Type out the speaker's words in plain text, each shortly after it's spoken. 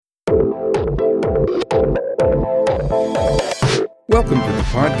Welcome to the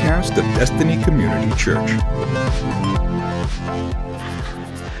podcast of Destiny Community Church.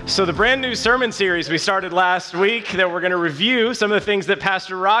 So the brand new sermon series we started last week that we're going to review, some of the things that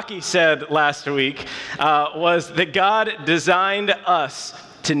Pastor Rocky said last week, was that God designed us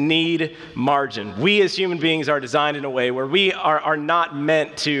to need margin. We as human beings are designed in a way where we are not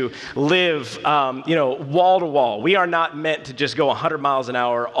meant to live, wall to wall. We are not meant to just go 100 miles an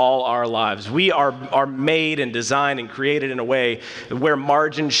hour all our lives. We are made and designed and created in a way where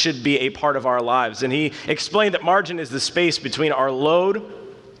margin should be a part of our lives. And he explained that margin is the space between our load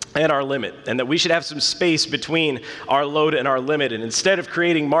and our limit, and that we should have some space between our load and our limit. And instead of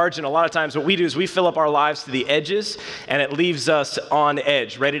creating margin, a lot of times what we do is we fill up our lives to the edges, and it leaves us on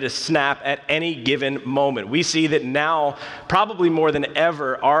edge, ready to snap at any given moment. We see that now, probably more than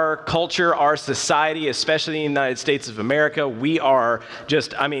ever, our culture, our society, especially in the United States of America, we are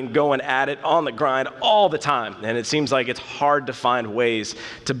just, going at it on the grind all the time. And it seems like it's hard to find ways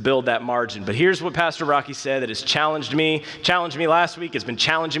to build that margin. But here's what Pastor Rocky said that has challenged me last week. It's been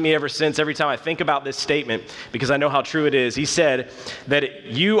challenging me ever since. Every time I think about this statement, because I know how true it is, he said that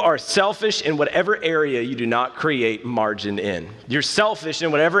you are selfish in whatever area you do not create margin in. You're selfish in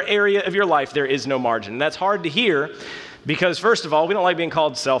whatever area of your life there is no margin. And that's hard to hear because, first of all, we don't like being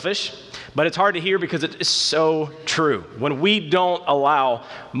called selfish, but it's hard to hear because it is so true. When we don't allow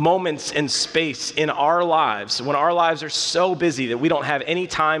moments and space in our lives, when our lives are so busy that we don't have any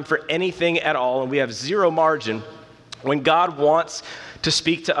time for anything at all and we have zero margin, when God wants to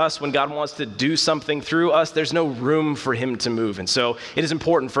speak to us, when God wants to do something through us, there's no room for him to move. And so it is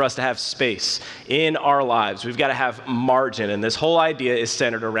important for us to have space in our lives. We've got to have margin. And this whole idea is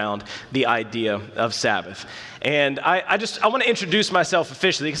centered around the idea of Sabbath. And I want to introduce myself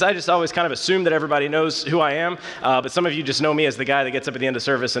officially because I just always kind of assume that everybody knows who I am. But some of you just know me as the guy that gets up at the end of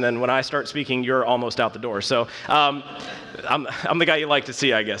service, and then when I start speaking, you're almost out the door. So I'm the guy you like to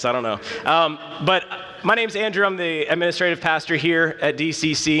see, I guess. I don't know. But my name's Andrew. I'm the administrative pastor here at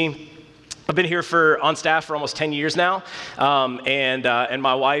DCC. I've been here on staff for almost 10 years now, and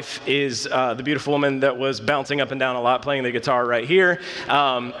my wife is the beautiful woman that was bouncing up and down a lot, playing the guitar right here,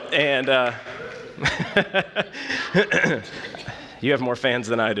 you have more fans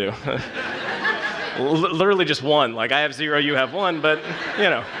than I do. Literally just one. Like, I have 0, you have 1, but,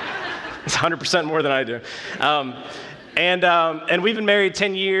 it's 100% more than I do. And we've been married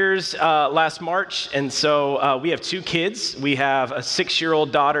 10 years last March, and so we have 2 kids. We have a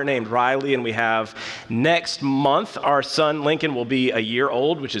 6-year-old daughter named Riley, and we have next month our son Lincoln will be a year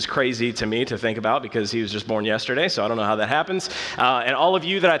old, which is crazy to me to think about because he was just born yesterday, so I don't know how that happens. And all of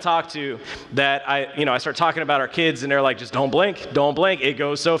you that I talk to, that I start talking about our kids, and they're like, just don't blink, it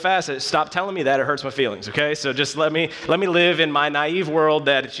goes so fast. Stop telling me that, it hurts my feelings, okay? So just let me live in my naive world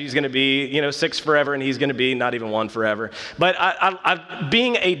that she's going to be 6 forever, and he's going to be not even 1 forever. But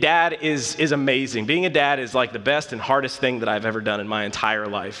being a dad is amazing. Being a dad is like the best and hardest thing that I've ever done in my entire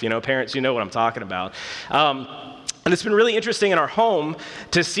life. Parents, you know what I'm talking about. And it's been really interesting in our home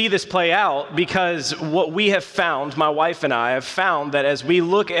to see this play out because what we have found, my wife and I have found that as we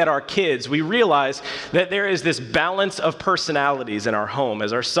look at our kids, we realize that there is this balance of personalities in our home.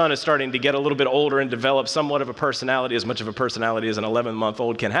 As our son is starting to get a little bit older and develop somewhat of a personality, as much of a personality as an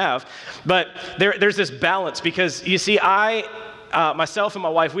 11-month-old can have. But there's this balance because, you see, myself and my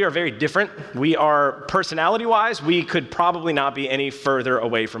wife, we are very different. We are, personality-wise, we could probably not be any further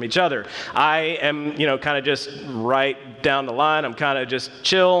away from each other. I am, kind of just right down the line. I'm kind of just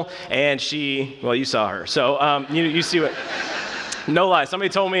chill, and you saw her. So you see what... No lie. Somebody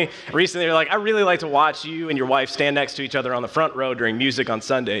told me recently, they're like, I really like to watch you and your wife stand next to each other on the front row during music on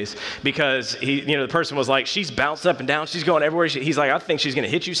Sundays because the person was like, she's bounced up and down. She's going everywhere. He's like, I think she's going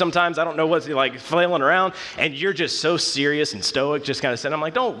to hit you sometimes. I don't know what's like flailing around. And you're just so serious and stoic, just kind of saying, I'm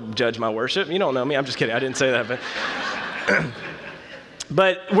like, don't judge my worship. You don't know me. I'm just kidding. I didn't say that, but...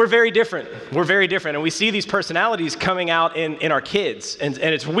 But we're very different. And we see these personalities coming out in our kids. And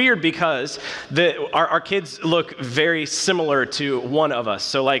it's weird because our kids look very similar to one of us.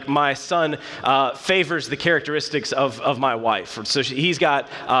 So like my son favors the characteristics of my wife. So he's got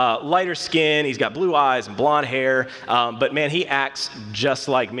lighter skin, he's got blue eyes and blonde hair, but man, he acts just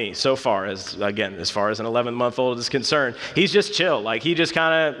like me so far as far as an 11-month-old is concerned. He's just chill. Like he just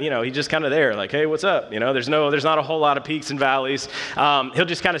kind of there. Like, hey, what's up? There's not a whole lot of peaks and valleys. He'll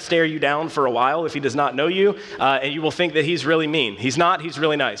just kind of stare you down for a while if he does not know you, and you will think that he's really mean. He's not. He's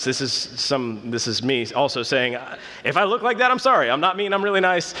really nice. This is me also saying, if I look like that, I'm sorry. I'm not mean. I'm really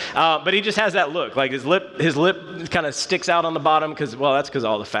nice. But he just has that look. Like his lip kind of sticks out on the bottom because that's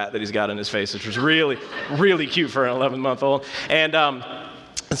all the fat that he's got in his face, which was really, really cute for an 11-month-old.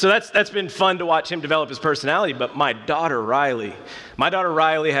 So that's been fun to watch him develop his personality. But my daughter Riley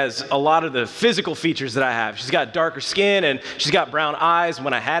has a lot of the physical features that I have. She's got darker skin and she's got brown eyes.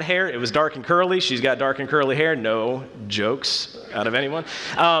 When I had hair, it was dark and curly. She's got dark and curly hair. No jokes out of anyone.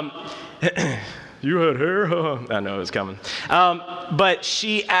 You had hair? I know it was coming. But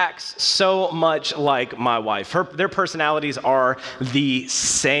she acts so much like my wife. Their personalities are the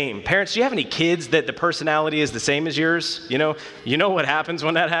same. Parents, do you have any kids that the personality is the same as yours? You know what happens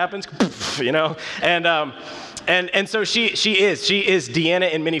when that happens? And so she is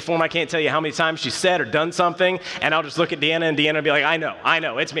Deanna in mini form. I can't tell you how many times she's said or done something, and I'll just look at Deanna, and Deanna will be like, I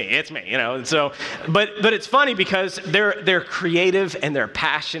know, it's me, And so, but it's funny because they're creative and they're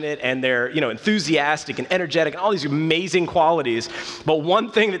passionate and they're enthusiastic and energetic and all these amazing qualities. But one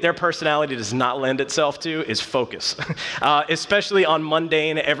thing that their personality does not lend itself to is focus, especially on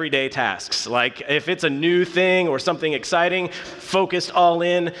mundane, everyday tasks. Like if it's a new thing or something exciting, focused all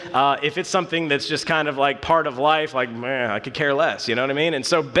in. If it's something that's just kind of like part of life, like, man, I could care less, you know what I mean? And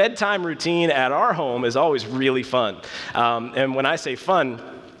so bedtime routine at our home is always really fun. And when I say fun,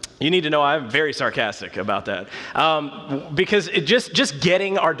 you need to know I'm very sarcastic about that. Because it just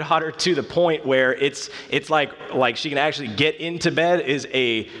getting our daughter to the point where it's like she can actually get into bed is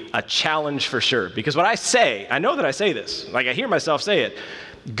a challenge for sure. Because what I know that I say this, like I hear myself say it,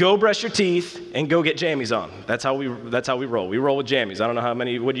 go brush your teeth and go get jammies on. That's how we roll. We roll with jammies. I don't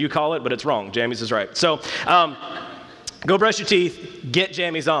know what do you call it, but it's wrong. Jammies is right. So go brush your teeth, get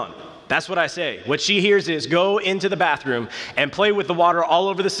jammies on. That's what I say. What she hears is go into the bathroom and play with the water all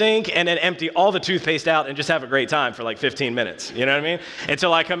over the sink and then empty all the toothpaste out and just have a great time for like 15 minutes. You know what I mean?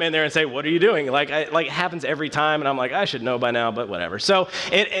 Until I come in there and say, what are you doing? It happens every time, and I'm like, I should know by now, but whatever. So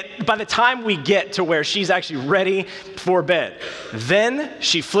by the time we get to where she's actually ready for bed, then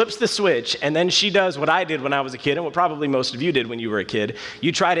she flips the switch, and then she does what I did when I was a kid and what probably most of you did when you were a kid.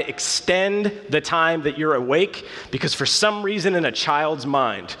 You try to extend the time that you're awake, because for some reason in a child's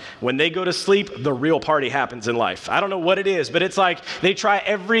mind, when they go to sleep, the real party happens in life. I don't know what it is, but it's like they try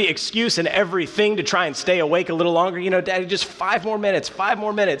every excuse and everything to try and stay awake a little longer. Daddy, just 5 more minutes,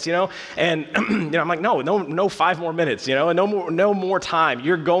 And I'm like, no, 5 more minutes, and no more time.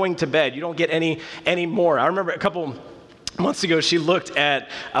 You're going to bed. You don't get any more. I remember a couple months ago, she looked at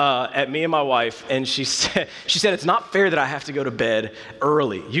me and my wife, and she said, it's not fair that I have to go to bed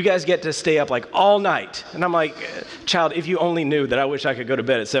early. You guys get to stay up like all night. And I'm like, child, if you only knew that I wish I could go to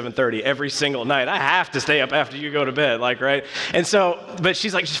bed at 7:30 every single night. I have to stay up after you go to bed, right? And so, but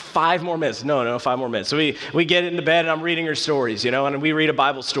she's like, just 5 more minutes. No, 5 more minutes. So we get into bed, and I'm reading her stories, and we read a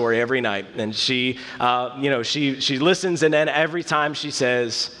Bible story every night. And she listens, and then every time she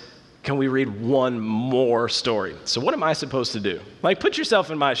says, can we read one more story? So what am I supposed to do? Put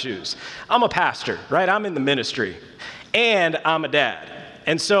yourself in my shoes. I'm a pastor, right? I'm in the ministry, and I'm a dad.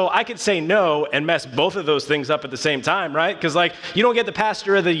 And so I could say no and mess both of those things up at the same time, right? Because you don't get the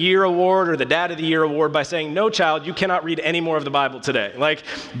Pastor of the Year award or the Dad of the Year award by saying, no, child, you cannot read any more of the Bible today.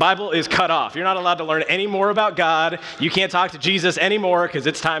 Bible is cut off. You're not allowed to learn any more about God. You can't talk to Jesus anymore because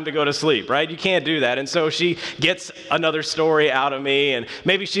it's time to go to sleep, right? You can't do that. And so she gets another story out of me, and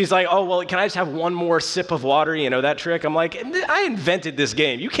maybe she's like, oh, well, can I just have one more sip of water? That trick? I'm like, I invented this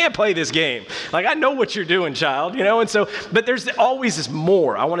game. You can't play this game. I know what you're doing, child, And so, but there's always this more.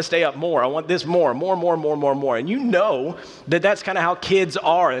 I want to stay up more. I want this more. And that's kind of how kids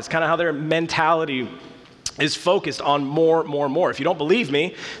are. It's kind of how their mentality is focused on more. If you don't believe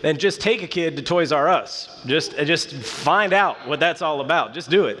me, then just take a kid to Toys R Us. Just find out what that's all about. Just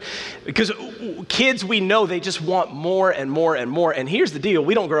do it. Because kids, we know they just want more and more and more. And here's the deal.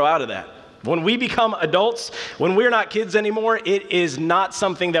 We don't grow out of that. When we become adults, when we're not kids anymore, it is not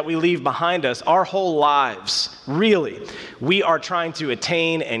something that we leave behind us. Our whole lives, really, we are trying to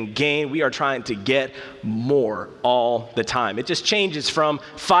attain and gain. We are trying to get more all the time. It just changes from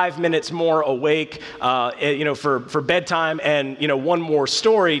 5 minutes more awake, for bedtime and, one more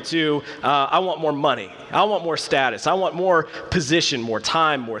story to I want more money. I want more status. I want more position, more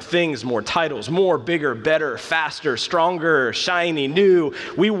time, more things, more titles, more, bigger, better, faster, stronger, shiny, new.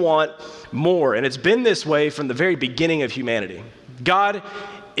 We want more. And it's been this way from the very beginning of humanity. God,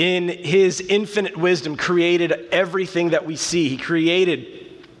 in his infinite wisdom, created everything that we see. He created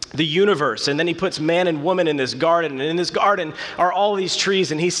the universe, and then he puts man and woman in this garden, and in this garden are all these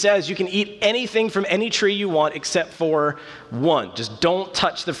trees, and he says you can eat anything from any tree you want except for one. Just don't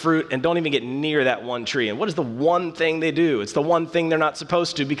touch the fruit and don't even get near that one tree. And what is the one thing they do? It's the one thing they're not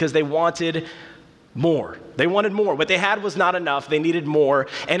supposed to, because they wanted More. They wanted more. What they had was not enough. They needed more.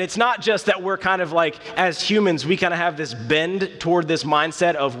 And it's not just that we're kind of like, as humans, we kind of have this bend toward this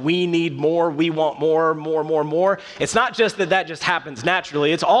mindset of we need more, we want more, more, more, more. It's not just that that just happens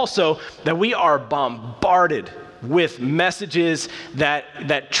naturally. It's also that we are bombarded with messages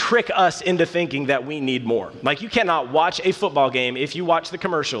that trick us into thinking that we need more. Like, you cannot watch a football game if you watch the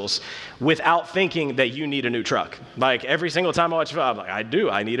commercials without thinking that you need a new truck. Like, every single time I watch football, I'm like,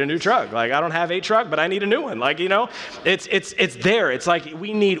 I need a new truck. Like, I don't have a truck, but I need a new one. Like, it's there. It's like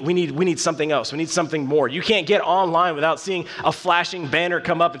we need something else. We need something more. You can't get online without seeing a flashing banner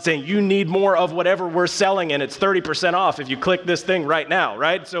come up and saying you need more of whatever we're selling, and it's 30% off if you click this thing right now,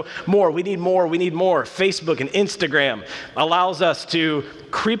 right? So more. We need more. We need more. Facebook and Instagram allows us to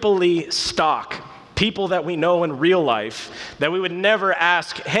creepily stalk people that we know in real life that we would never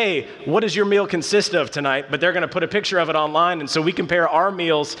ask, hey, what does your meal consist of tonight? But they're going to put a picture of it online, and so we compare our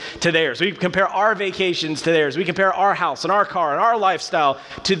meals to theirs. We compare our vacations to theirs. We compare our house and our car and our lifestyle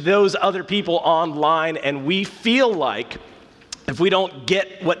to those other people online, and we feel like if we don't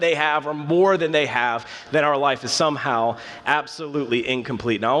get what they have or more than they have, then our life is somehow absolutely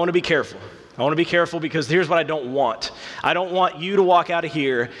incomplete. Now, I want to be careful. I want to be careful because here's what I don't want. I don't want you to walk out of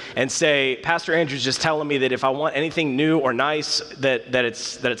here and say, Pastor Andrew's just telling me that if I want anything new or nice, that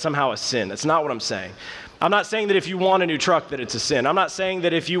it's somehow a sin. That's not what I'm saying. I'm not saying that if you want a new truck that it's a sin. I'm not saying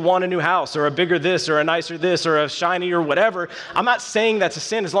that if you want a new house or a bigger this or a nicer this or a shiny or whatever, I'm not saying that's a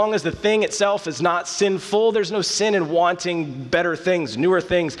sin. As long as the thing itself is not sinful, there's no sin in wanting better things, newer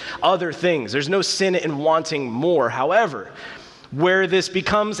things, other things. There's no sin in wanting more. However, where this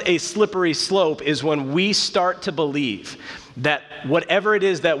becomes a slippery slope is when we start to believe that whatever it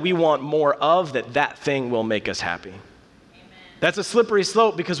is that we want more of, that thing will make us happy. Amen. That's a slippery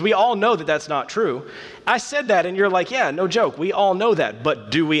slope because we all know that that's not true. I said that and you're like, yeah, no joke. We all know that,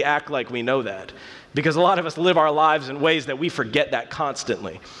 but do we act like we know that? Because a lot of us live our lives in ways that we forget that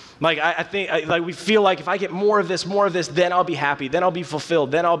constantly. Like, I think we feel like if I get more of this, then I'll be happy. Then I'll be fulfilled.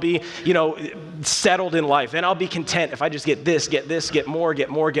 Then I'll be, settled in life. Then I'll be content if I just get this, get more.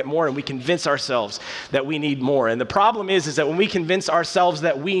 And we convince ourselves that we need more. And the problem is that when we convince ourselves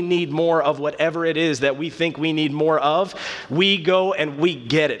that we need more of whatever it is that we think we need more of, we go and we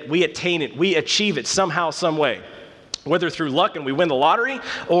get it. We attain it. We achieve it somehow, some way. Whether through luck and we win the lottery,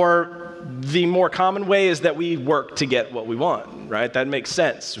 or the more common way is that we work to get what we want, right? That makes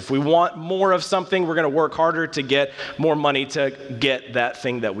sense. If we want more of something, we're going to work harder to get more money to get that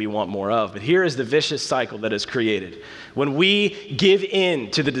thing that we want more of. But here is the vicious cycle that is created. When we give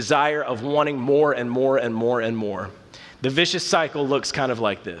in to the desire of wanting more and more and more and more, the vicious cycle looks kind of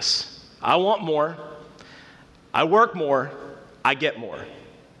like this. I want more. I work more. I get more.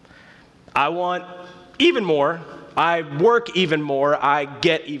 I want even more. I work even more, I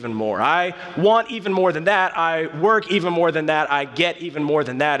get even more. I want even more than that, I work even more than that, I get even more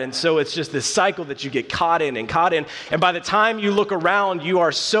than that. And so it's just this cycle that you get caught in. And by the time you look around, you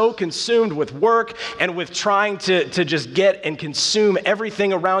are so consumed with work and with trying to just get and consume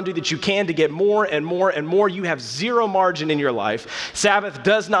everything around you that you can to get more and more and more. You have zero margin in your life. Sabbath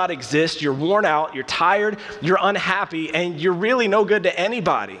does not exist. You're worn out, you're tired, you're unhappy, and you're really no good to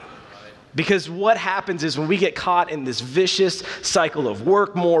anybody. Because what happens is when we get caught in this vicious cycle of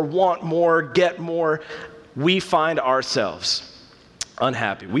work more, want more, get more, we find ourselves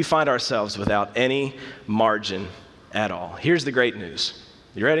unhappy. We find ourselves without any margin at all. Here's the great news.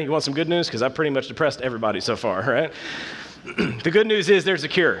 You ready? You want some good news? Because I've pretty much depressed everybody so far, right? The good news is there's a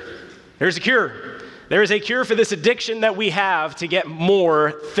cure. There's a cure. There is a cure for this addiction that we have to get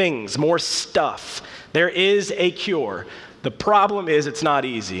more things, more stuff. There is a cure. The problem is it's not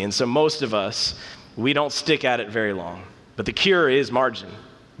easy, and so most of us, we don't stick at it very long. But the cure is margin.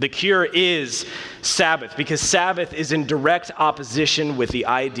 The cure is Sabbath, because Sabbath is in direct opposition with the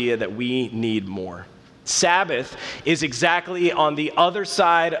idea that we need more. Sabbath is exactly on the other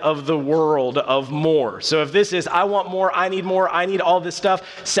side of the world of more. So if this is, I want more, I need all this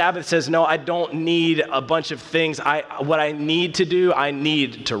stuff, Sabbath says, no, I don't need a bunch of things. What I need to do, I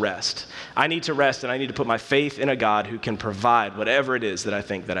need to rest. I need to rest, and I need to put my faith in a God who can provide whatever it is that I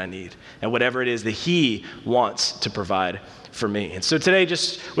think that I need, and whatever it is that He wants to provide for me. And so today,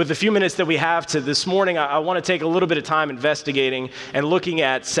 just with the few minutes that we have to this morning, I want to take a little bit of time investigating and looking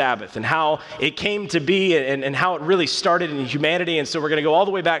at Sabbath and how it came to be and how it really started in humanity. And so we're going to go all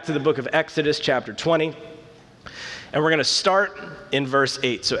the way back to the book of Exodus, chapter 20, and we're going to start in verse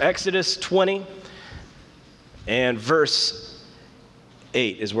 8. So Exodus 20 and verse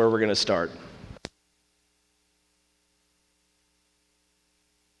 8 is where we're going to start.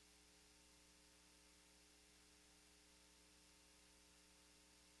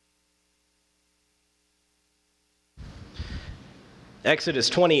 Exodus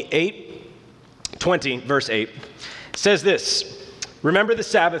 20, verse 8, says this, "Remember the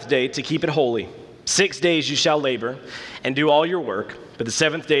Sabbath day to keep it holy. 6 days you shall labor and do all your work, but the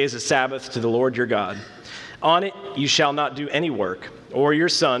seventh day is a Sabbath to the Lord your God. On it you shall not do any work, or your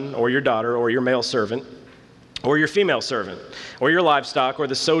son, or your daughter, or your male servant, or your female servant, or your livestock, or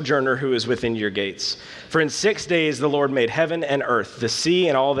the sojourner who is within your gates. For in 6 days the Lord made heaven and earth, the sea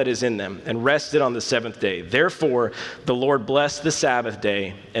and all that is in them, and rested on the seventh day. Therefore the Lord blessed the Sabbath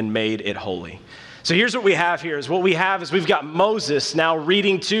day and made it holy." So here's what we have here. We've got Moses now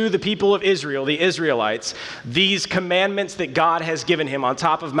reading to the people of Israel, the Israelites, these commandments that God has given him on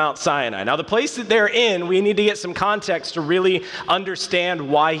top of Mount Sinai. Now the place that they're in, we need to get some context to really understand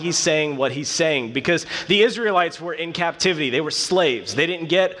why he's saying what he's saying. Because the Israelites were in captivity. They were slaves. They didn't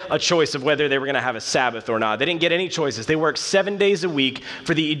get a choice of whether they were going to have a Sabbath or not. They didn't get any choices. They worked 7 days a week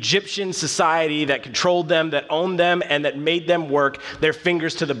for the Egyptian society that controlled them, that owned them, and that made them work their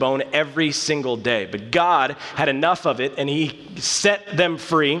fingers to the bone every single day. But God had enough of it, and he set them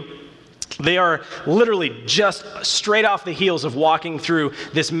free. They are literally just straight off the heels of walking through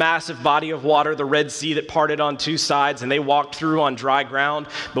this massive body of water, the Red Sea that parted on two sides, and they walked through on dry ground.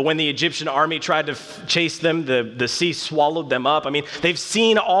 But when the Egyptian army tried to chase them, the sea swallowed them up. I mean, they've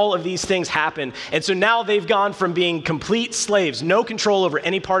seen all of these things happen. And so now they've gone from being complete slaves, no control over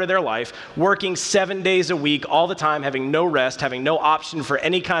any part of their life, working 7 days a week all the time, having no rest, having no option for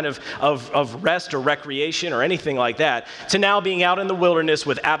any kind of rest or recreation or anything like that, to now being out in the wilderness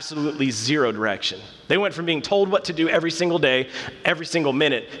with absolutely zero direction. They went from being told what to do every single day, every single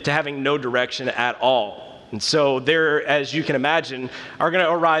minute, to having no direction at all. And so there, as you can imagine, are going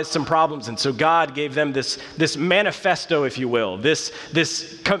to arise some problems. And so God gave them this manifesto, if you will, these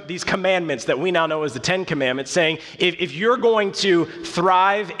commandments that we now know as the 10 Commandments, saying, if you're going to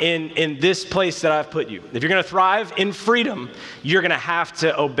thrive in this place that I've put you, if you're going to thrive in freedom, you're going to have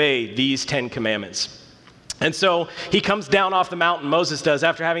to obey these 10 Commandments. And so he comes down off the mountain, Moses does,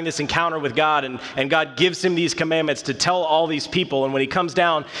 after having this encounter with God, and God gives him these commandments to tell all these people. And when he comes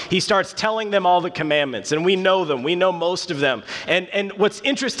down, he starts telling them all the commandments, and we know them. We know most of them. And what's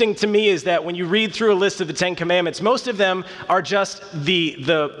interesting to me is that when you read through a list of the 10 Commandments, most of them are just the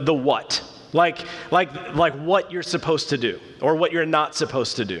what. Like what you're supposed to do or what you're not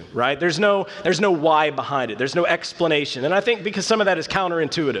supposed to do, right? There's no why behind it. There's no explanation. And I think because some of that is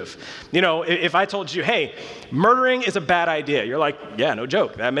counterintuitive. You know, if I told you, hey, murdering is a bad idea, you're like, yeah, no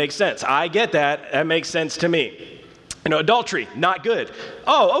joke. That makes sense. I get that. That makes sense to me. You know, adultery, not good.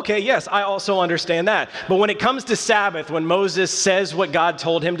 Oh, okay, yes, I also understand that. But when it comes to Sabbath, when Moses says what God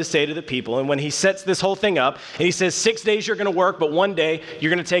told him to say to the people, and when he sets this whole thing up, and he says 6 days you're going to work, but one day you're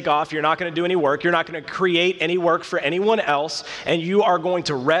going to take off, you're not going to do any work, you're not going to create any work for anyone else, and you are going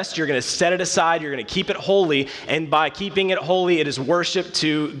to rest, you're going to set it aside, you're going to keep it holy, and by keeping it holy, it is worship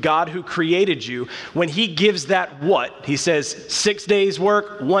to God who created you. When he gives that what? He says 6 days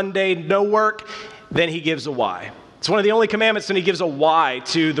work, 1 day no work, then he gives a why. It's one of the only commandments when he gives a why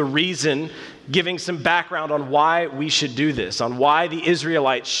to the reason, giving some background on why we should do this, on why the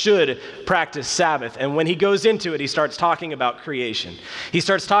Israelites should practice Sabbath. And when he goes into it, he starts talking about creation. He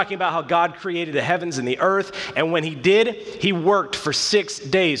starts talking about how God created the heavens and the earth. And when he did, he worked for 6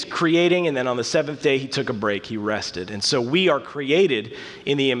 days creating. And then on the seventh day, he took a break. He rested. And so we are created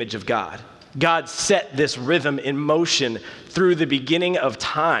in the image of God. God set this rhythm in motion through the beginning of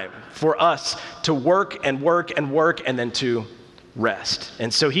time for us to work and work and work and then to rest.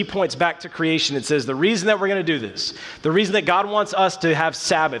 And so he points back to creation and says the reason that we're going to do this, the reason that God wants us to have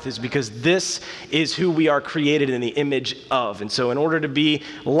Sabbath is because this is who we are created in the image of. And so in order to be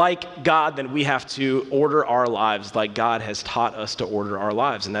like God, then we have to order our lives like God has taught us to order our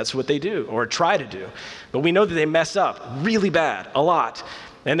lives. And that's what they do or try to do. But we know that they mess up really bad, a lot.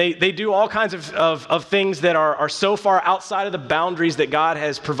 And they do all kinds of things that are so far outside of the boundaries that God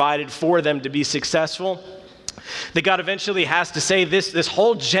has provided for them to be successful, that God eventually has to say this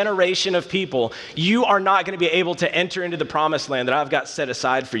whole generation of people, you are not going to be able to enter into the promised land that I've got set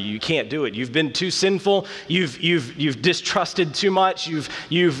aside for you. You can't do it. You've been too sinful. You've distrusted too much.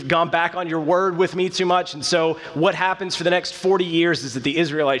 You've gone back on your word with me too much. And so what happens for the next 40 years is that the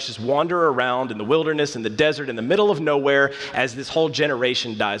Israelites just wander around in the wilderness, in the desert, in the middle of nowhere as this whole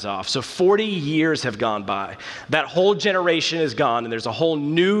generation dies off. So 40 years have gone by. That whole generation is gone, and there's a whole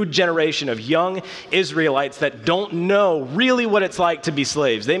new generation of young Israelites that don't know really what it's like to be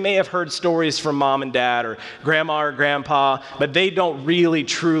slaves. They may have heard stories from mom and dad or grandma or grandpa, but they don't really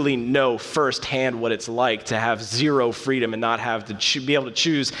truly know firsthand what it's like to have zero freedom and not have to be able to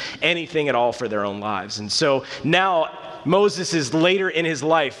choose anything at all for their own lives. And so now Moses is later in his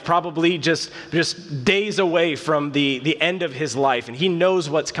life, probably just days away from the end of his life, and he knows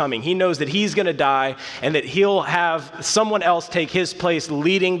what's coming. He knows that he's going to die and that he'll have someone else take his place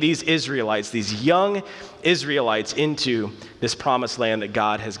leading these Israelites, these young Israelites, into this promised land that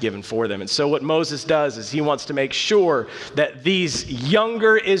God has given for them. And so what Moses does is he wants to make sure that these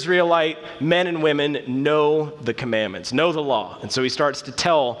younger Israelite men and women know the commandments, know the law. And so he starts to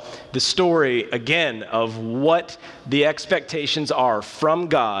tell the story again of what the expectations are from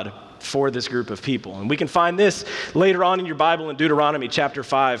God for this group of people. And we can find this later on in your Bible in Deuteronomy chapter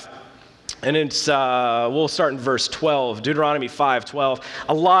 5. And it's, we'll start in verse 12, Deuteronomy 5:12.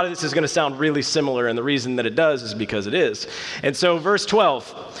 A lot of this is going to sound really similar, and the reason that it does is because it is. And so verse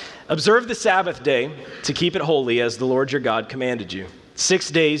 12, observe the Sabbath day to keep it holy as the Lord your God commanded you.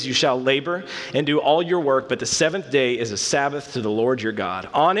 6 days you shall labor and do all your work, but the seventh day is a Sabbath to the Lord your God.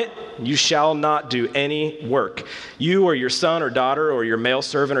 On it you shall not do any work, you or your son or daughter or your male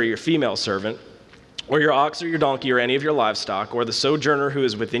servant or your female servant, or your ox or your donkey or any of your livestock, or the sojourner who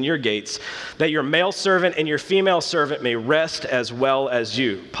is within your gates, that your male servant and your female servant may rest as well as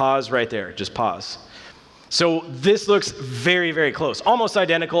you. Pause right there, just pause. So this looks very, very close, almost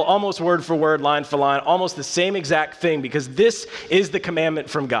identical, almost word for word, line for line, almost the same exact thing, because this is the commandment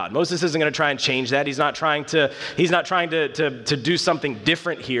from God. Moses isn't going to try and change that. He's not trying to do something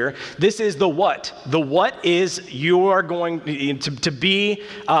different here. This is the what. The what is you are going to be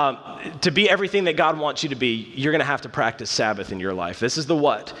everything that God wants you to be. You're going to have to practice Sabbath in your life. This is the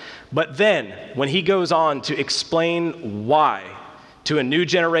what. But then when he goes on to explain why to a new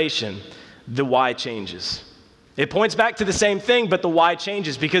generation, the why changes. It points back to the same thing, but the why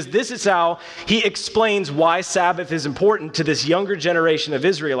changes, because this is how he explains why Sabbath is important to this younger generation of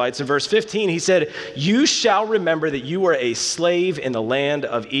Israelites. In verse 15, he said, you shall remember that you were a slave in the land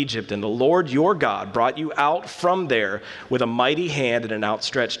of Egypt, and the Lord your God brought you out from there with a mighty hand and an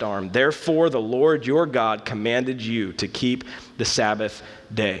outstretched arm. Therefore, the Lord your God commanded you to keep the Sabbath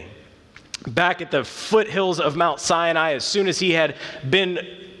day. Back at the foothills of Mount Sinai, as soon as he had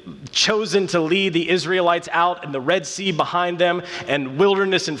been chosen to lead the Israelites out and the Red Sea behind them and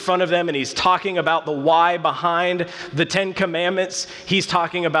wilderness in front of them, and he's talking about the why behind the 10 Commandments. He's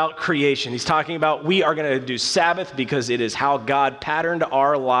talking about creation. He's talking about we are going to do Sabbath because it is how God patterned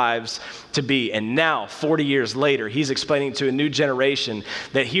our lives to be. And now, 40 years later, he's explaining to a new generation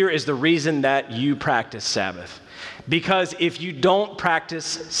that here is the reason that you practice Sabbath. Because if you don't practice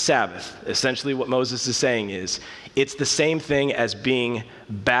Sabbath, essentially what Moses is saying is, it's the same thing as being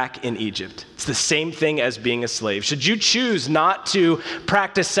back in Egypt. It's the same thing as being a slave. Should you choose not to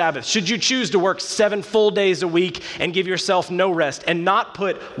practice Sabbath, should you choose to work 7 full days a week and give yourself no rest and not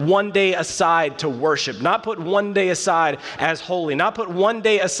put one day aside to worship, not put one day aside as holy, not put one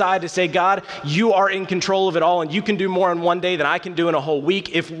day aside to say, God, you are in control of it all and you can do more in one day than I can do in a whole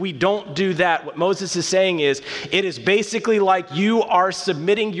week. If we don't do that, what Moses is saying is, it is basically like you are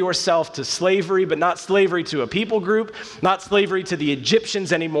submitting yourself to slavery, but not slavery to a people group, not slavery to the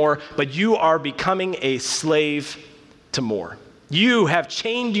Egyptians anymore, but you are becoming a slave to more. You have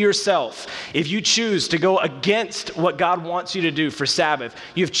chained yourself. If you choose to go against what God wants you to do for Sabbath,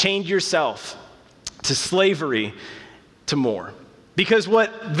 you've chained yourself to slavery to more. Because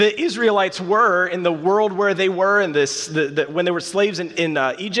what the Israelites were in the world where they were in when they were slaves in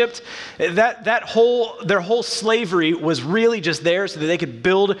Egypt, their whole slavery was really just there so that they could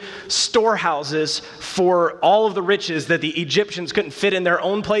build storehouses for all of the riches that the Egyptians couldn't fit in their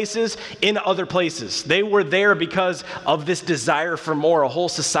own places in other places. They were there because of this desire for more, a whole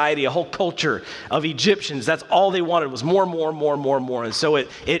society, a whole culture of Egyptians. That's all they wanted was more. And so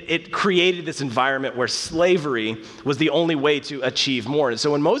it created this environment where slavery was the only way to achieve more. And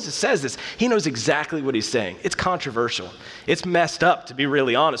so when Moses says this, he knows exactly what he's saying. It's controversial. It's messed up, to be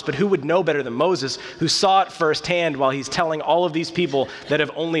really honest. But who would know better than Moses, who saw it firsthand while he's telling all of these people that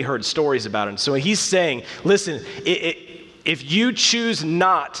have only heard stories about him? So he's saying, listen, if you choose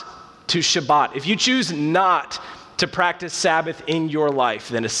not to Shabbat, if you choose not to practice Sabbath in your life,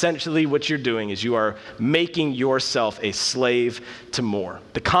 then essentially what you're doing is you are making yourself a slave to more.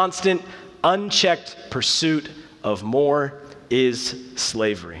 The constant, unchecked pursuit of more is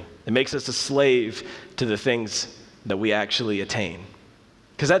slavery. It makes us a slave to the things that we actually attain.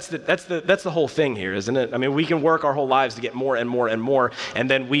 Because that's the whole thing here, isn't it? I mean, we can work our whole lives to get more and more and more, and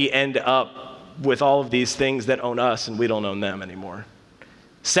then we end up with all of these things that own us and we don't own them anymore.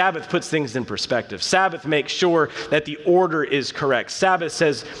 Sabbath puts things in perspective. Sabbath makes sure that the order is correct. Sabbath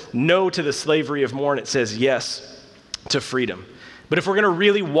says no to the slavery of more, and it says yes to freedom. But if we're going to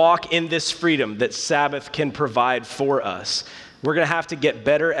really walk in this freedom that Sabbath can provide for us, we're going to have to get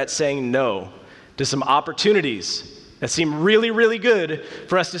better at saying no to some opportunities that seem really, really good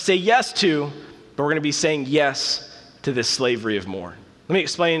for us to say yes to, but we're going to be saying yes to this slavery of more. Let me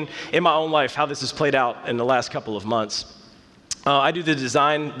explain in my own life how this has played out in the last couple of months. I do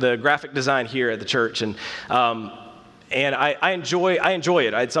the graphic design here at the church, and I enjoy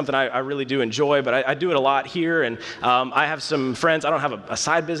it. It's something I really do enjoy, but I do it a lot here, and I have some friends. I don't have a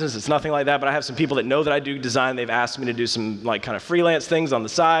side business. It's nothing like that, but I have some people that know that I do design. They've asked me to do some like kind of freelance things on the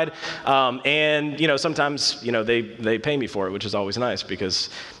side, and sometimes they pay me for it, which is always nice because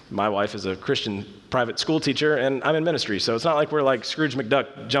my wife is a Christian private school teacher, and I'm in ministry, so it's not like we're like Scrooge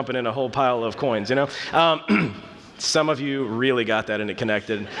McDuck jumping in a whole pile of coins, Some of you really got that and it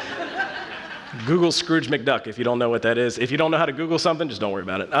connected. Google Scrooge McDuck if you don't know what that is. If you don't know how to Google something, just don't worry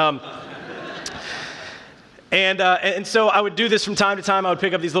about it. And so I would do this from time to time. I would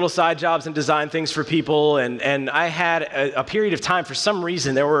pick up these little side jobs and design things for people. And I had a period of time, for some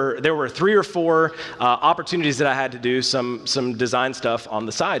reason, there were 3 or 4 opportunities that I had to do some design stuff on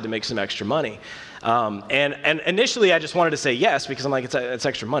the side to make some extra money. And initially I just wanted to say yes because I'm like, it's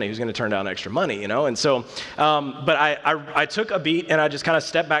extra money. Who's going to turn down extra money, And so, but I took a beat and I just kind of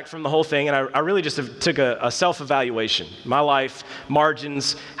stepped back from the whole thing, and I really just took a self-evaluation. My life,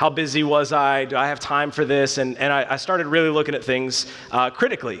 margins, how busy was I? Do I have time for this? And I started really looking at things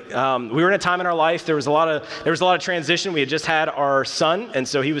critically. We were in a time in our life, there was a lot of transition. We had just had our son, and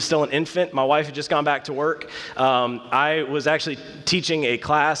so he was still an infant. My wife had just gone back to work. I was actually teaching a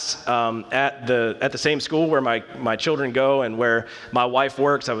class at the same school where my children go and where my wife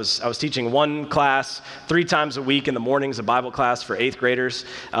works. I was teaching one class 3 times a week in the mornings, a Bible class for 8th graders.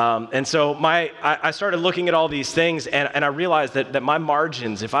 And so I started looking at all these things, and I realized that my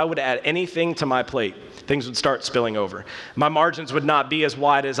margins, if I would add anything to my plate, things would start spilling over. My margins would not be as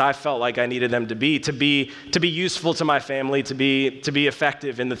wide as I felt like I needed them to be useful to my family, to be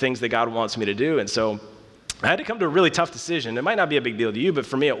effective in the things that God wants me to do. And so I had to come to a really tough decision. It might not be a big deal to you, but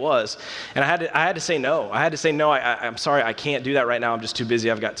for me it was. And I had to say no. I had to say no, I'm sorry, I can't do that right now. I'm just too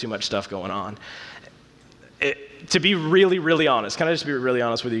busy. I've got too much stuff going on. To be really, really honest, can I just be really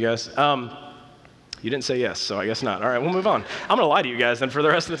honest with you guys? You didn't say yes, so I guess not. All right, we'll move on. I'm going to lie to you guys then for the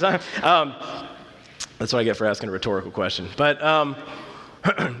rest of the time. That's what I get for asking a rhetorical question. But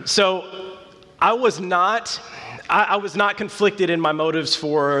so I was not conflicted in my motives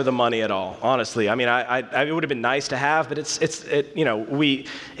for the money at all, honestly. I mean, it would have been nice to have, but it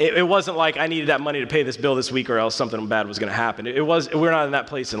wasn't like I needed that money to pay this bill this week or else something bad was going to happen. We're not in that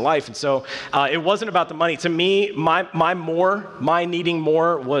place in life, and so it wasn't about the money. To me, my needing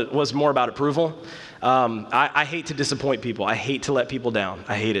more was more about approval. I hate to disappoint people. I hate to let people down.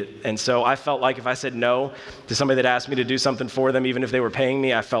 I hate it. And so I felt like if I said no to somebody that asked me to do something for them, even if they were paying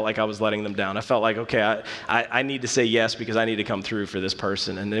me, I felt like I was letting them down. I felt like, okay, I need to say yes because I need to come through for this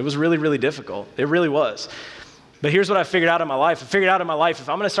person. And it was really, really difficult. It really was. But here's what I figured out in my life. If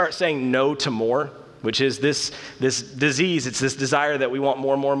I'm going to start saying no to more, which is this disease, it's this desire that we want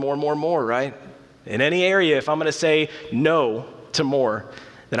more, right? In any area, if I'm going to say no to more,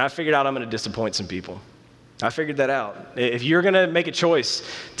 then I figured out I'm going to disappoint some people. I figured that out. If you're going to make a choice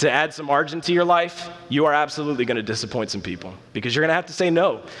to add some margin to your life, you are absolutely going to disappoint some people because you're going to have to say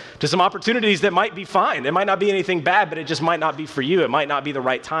no to some opportunities that might be fine. It might not be anything bad, but it just might not be for you. It might not be the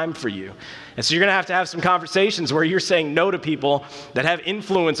right time for you. And so you're going to have some conversations where you're saying no to people that have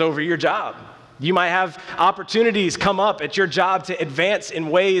influence over your job. You might have opportunities come up at your job to advance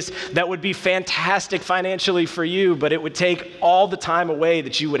in ways that would be fantastic financially for you, but it would take all the time away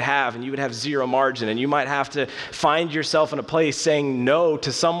that you would have, and you would have zero margin, and you might have to find yourself in a place saying no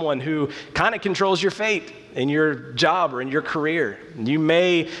to someone who kind of controls your fate in your job or in your career. You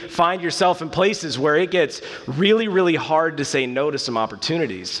may find yourself in places where it gets really, really hard to say no to some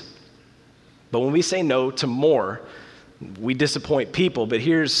opportunities. But when we say no to more, we disappoint people. But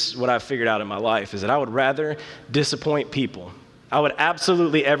here's what I've figured out in my life is that I would rather disappoint people. I would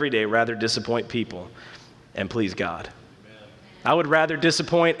absolutely every day rather disappoint people and please God. Amen. I would rather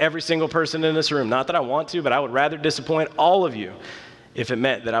disappoint every single person in this room. Not that I want to, but I would rather disappoint all of you if it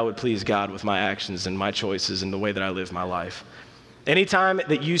meant that I would please God with my actions and my choices and the way that I live my life. Anytime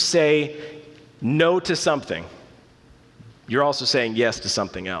that you say no to something, you're also saying yes to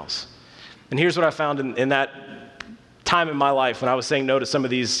something else. And here's what I found in that time in my life when I was saying no to some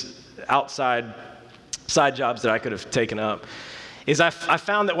of these outside side jobs that I could have taken up, is I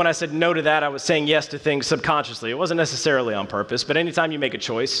found that when I said no to that, I was saying yes to things subconsciously. It wasn't necessarily on purpose, but anytime you make a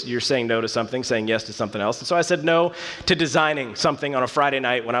choice, you're saying no to something, saying yes to something else. And so I said no to designing something on a Friday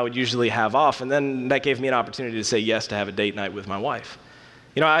night when I would usually have off, and then that gave me an opportunity to say yes to have a date night with my wife.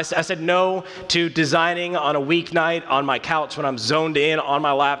 I said no to designing on a weeknight on my couch when I'm zoned in on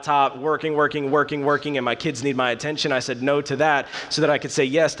my laptop, working, and my kids need my attention. I said no to that so that I could say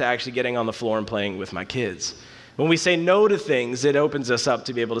yes to actually getting on the floor and playing with my kids. When we say no to things, it opens us up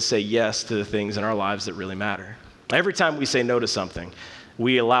to be able to say yes to the things in our lives that really matter. Every time we say no to something,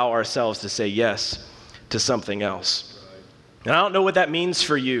 we allow ourselves to say yes to something else. And I don't know what that means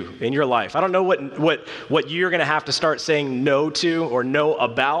for you in your life. I don't know what you're going to have to start saying no to or no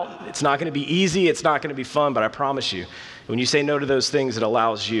about. It's not going to be easy. It's not going to be fun, but I promise you, when you say no to those things, it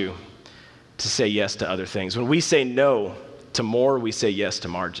allows you to say yes to other things. When we say no to more, we say yes to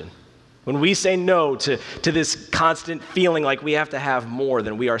margin. When we say no to this constant feeling like we have to have more,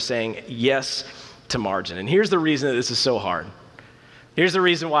 then we are saying yes to margin. And here's the reason that this is so hard. Here's the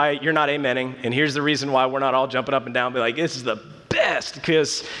reason why you're not amening, and here's the reason why we're not all jumping up and down and be like, this is the best,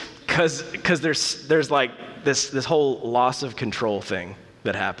 because there's like this whole loss of control thing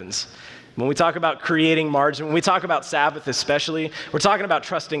that happens. When we talk about creating margin, when we talk about Sabbath especially, we're talking about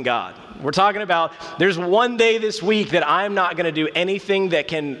trusting God. We're talking about there's one day this week that I'm not going to do anything that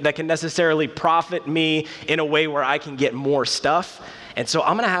can necessarily profit me in a way where I can get more stuff. And so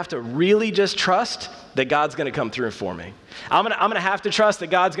I'm going to have to really just trust that God's going to come through for me. I'm going to have to trust that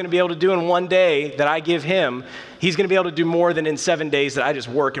God's going to be able to do in one day that I give him. He's going to be able to do more than in 7 days that I just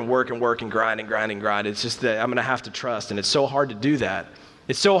work and grind. It's just that I'm going to have to trust. And it's so hard to do that.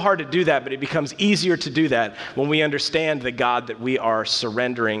 It's so hard to do that, but it becomes easier to do that when we understand the God that we are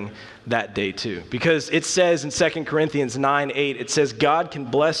surrendering that day to. Because it says in 2 Corinthians 9:8, it says, God can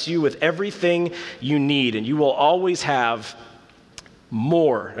bless you with everything you need, and you will always have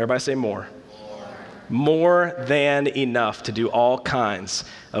more. Everybody say more. More than enough to do all kinds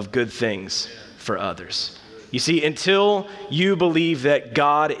of good things for others. You see, until you believe that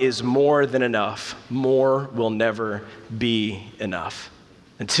God is more than enough, more will never be enough.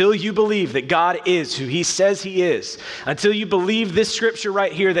 Until you believe that God is who he says he is, until you believe this scripture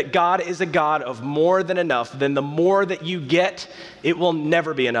right here that God is a God of more than enough, then the more that you get, it will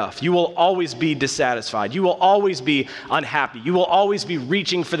never be enough. You will always be dissatisfied. You will always be unhappy. You will always be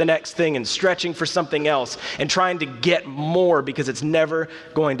reaching for the next thing and stretching for something else and trying to get more because it's never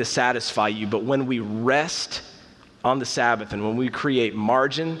going to satisfy you. But when we rest on the Sabbath and when we create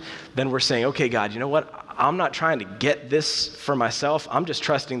margin, then we're saying, okay, God, you know what? I'm not trying to get this for myself. I'm just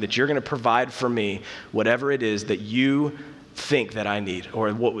trusting that you're going to provide for me whatever it is that you think that I need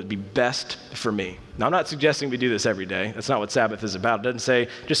or what would be best for me. Now, I'm not suggesting we do this every day. That's not what Sabbath is about. It doesn't say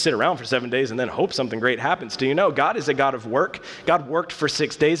just sit around for 7 days and then hope something great happens to you. No, God is a God of work. God worked for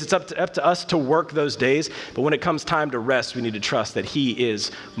 6 days. It's up to us to work those days. But when it comes time to rest, we need to trust that he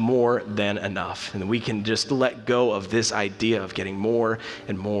is more than enough. And we can just let go of this idea of getting more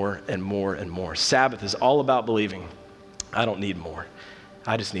and more and more and more. Sabbath is all about believing, I don't need more.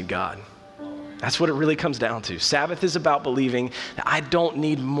 I just need God. That's what it really comes down to. Sabbath is about believing that I don't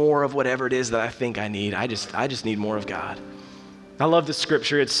need more of whatever it is that I think I need. I just need more of God. I love this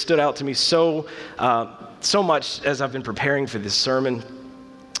scripture. It stood out to me so much as I've been preparing for this sermon.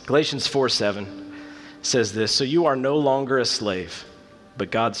 Galatians 4:7 says this, so you are no longer a slave, but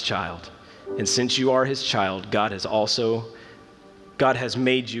God's child. And since you are his child, God has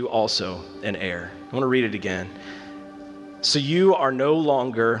made you also an heir. I want to read it again. So you are no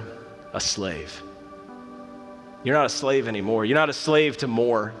longer a slave. You're not a slave anymore. You're not a slave to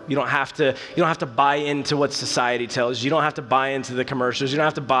more. You don't have to buy into what society tells you. You don't have to buy into the commercials. You don't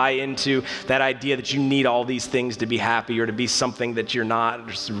have to buy into that idea that you need all these things to be happy or to be something that you're not,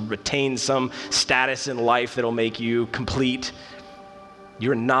 or to retain some status in life that'll make you complete.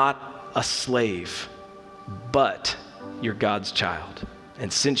 You're not a slave, but you're God's child.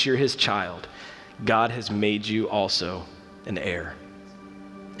 And since you're his child, God has made you also an heir.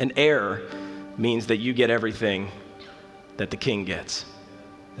 An heir means that you get everything that the king gets.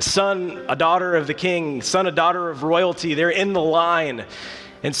 A son, a daughter of the king, son, a daughter of royalty, they're in the line.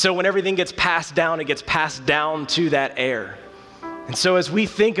 And so when everything gets passed down, it gets passed down to that heir. And so as we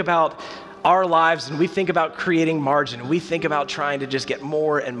think about our lives and we think about creating margin, and we think about trying to just get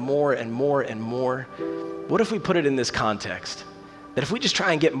more and more and more and more, what if we put it in this context? That if we just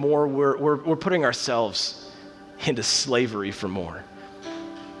try and get more, we're putting ourselves into slavery for more.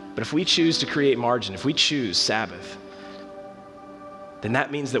 But if we choose to create margin, if we choose Sabbath, then that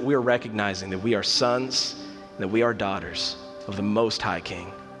means that we're recognizing that we are sons and that we are daughters of the Most High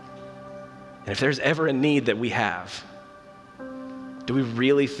King. And if there's ever a need that we have, do we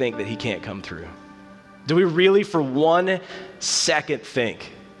really think that he can't come through? Do we really for 1 second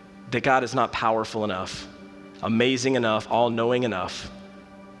think that God is not powerful enough, amazing enough, all-knowing enough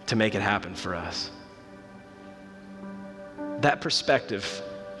to make it happen for us? That perspective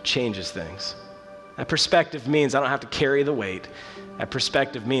changes things. That perspective means I don't have to carry the weight. That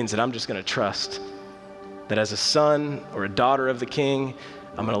perspective means that I'm just going to trust that as a son or a daughter of the King,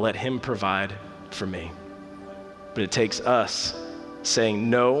 I'm going to let him provide for me. But it takes us saying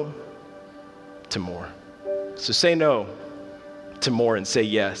no to more. So say no to more and say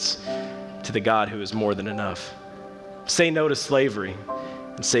yes to the God who is more than enough. Say no to slavery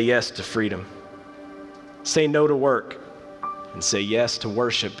and say yes to freedom. Say no to work and say yes to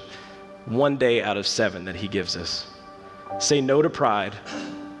worship one day out of 7 that he gives us. Say no to pride.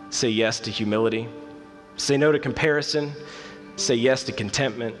 Say yes to humility. Say no to comparison. Say yes to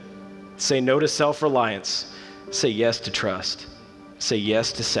contentment. Say no to self-reliance. Say yes to trust. Say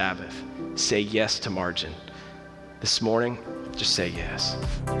yes to Sabbath. Say yes to margin. This morning, just say yes.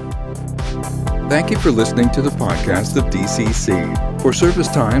 Thank you for listening to the podcast of DCC. For service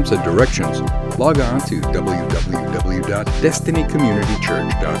times and directions, log on to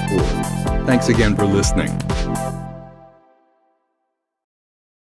www.destinycommunitychurch.org. Thanks again for listening.